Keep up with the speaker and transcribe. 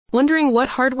Wondering what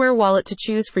hardware wallet to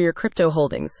choose for your crypto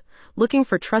holdings? Looking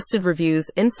for trusted reviews,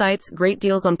 insights, great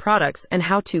deals on products, and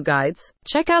how-to guides?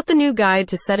 Check out the new guide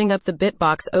to setting up the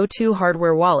BitBox02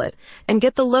 hardware wallet and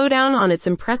get the lowdown on its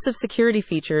impressive security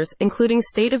features, including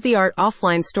state-of-the-art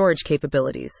offline storage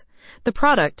capabilities. The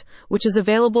product, which is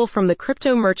available from the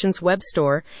crypto merchant's web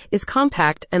store, is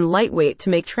compact and lightweight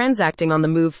to make transacting on the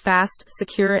move fast,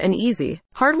 secure, and easy.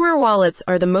 Hardware wallets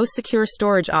are the most secure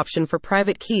storage option for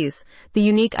private keys, the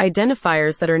unique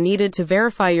identifiers that are needed to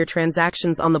verify your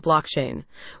transactions on the blockchain.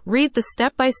 Read the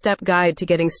step-by-step guide to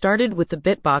getting started with the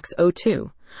BitBox02.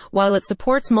 While it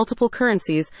supports multiple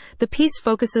currencies, the piece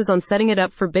focuses on setting it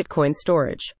up for Bitcoin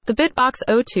storage. The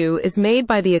BitBox02 is made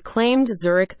by the acclaimed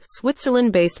Zurich,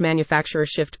 Switzerland-based manufacturer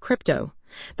Shift Crypto.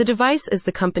 The device is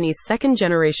the company's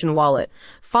second-generation wallet,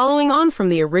 following on from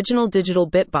the original digital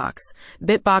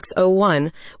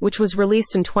BitBox01, which was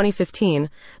released in 2015.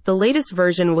 The latest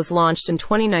version was launched in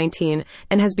 2019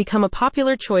 and has become a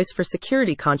popular choice for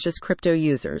security-conscious crypto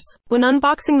users. When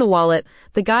unboxing the wallet,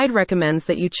 the guide recommends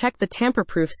that you check the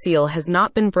tamper-proof seal has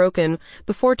not been broken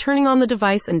before turning on the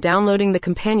device and downloading the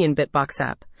companion BitBox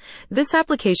app. This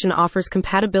application offers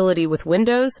compatibility with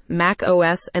Windows, Mac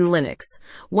OS, and Linux.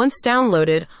 Once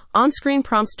downloaded, on-screen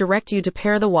prompts direct you to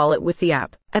pair the wallet with the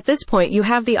app. At this point, you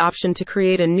have the option to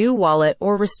create a new wallet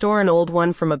or restore an old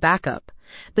one from a backup.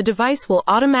 The device will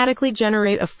automatically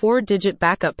generate a 4-digit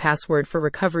backup password for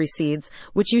recovery seeds,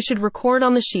 which you should record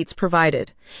on the sheets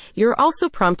provided. You're also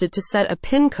prompted to set a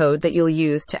PIN code that you'll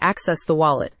use to access the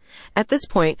wallet. At this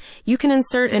point, you can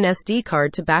insert an SD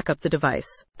card to back up the device.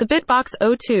 The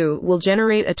BitBox02 will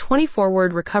generate a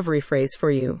 24-word recovery phrase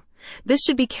for you. This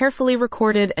should be carefully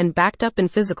recorded and backed up in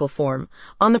physical form,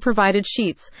 on the provided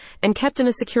sheets, and kept in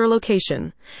a secure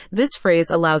location. This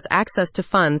phrase allows access to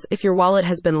funds if your wallet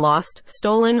has been lost,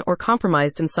 stolen, or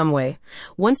compromised in some way.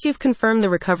 Once you've confirmed the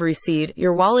recovery seed,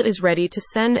 your wallet is ready to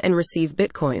send and receive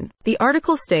Bitcoin. The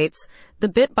article states, the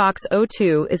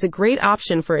BitBox02 is a great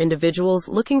option for individuals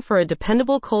looking for a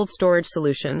dependable cold storage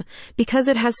solution because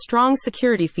it has strong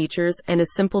security features and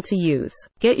is simple to use.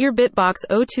 Get your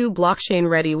BitBox02 blockchain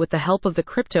ready with the help of the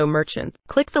crypto merchant.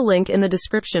 Click the link in the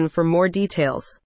description for more details.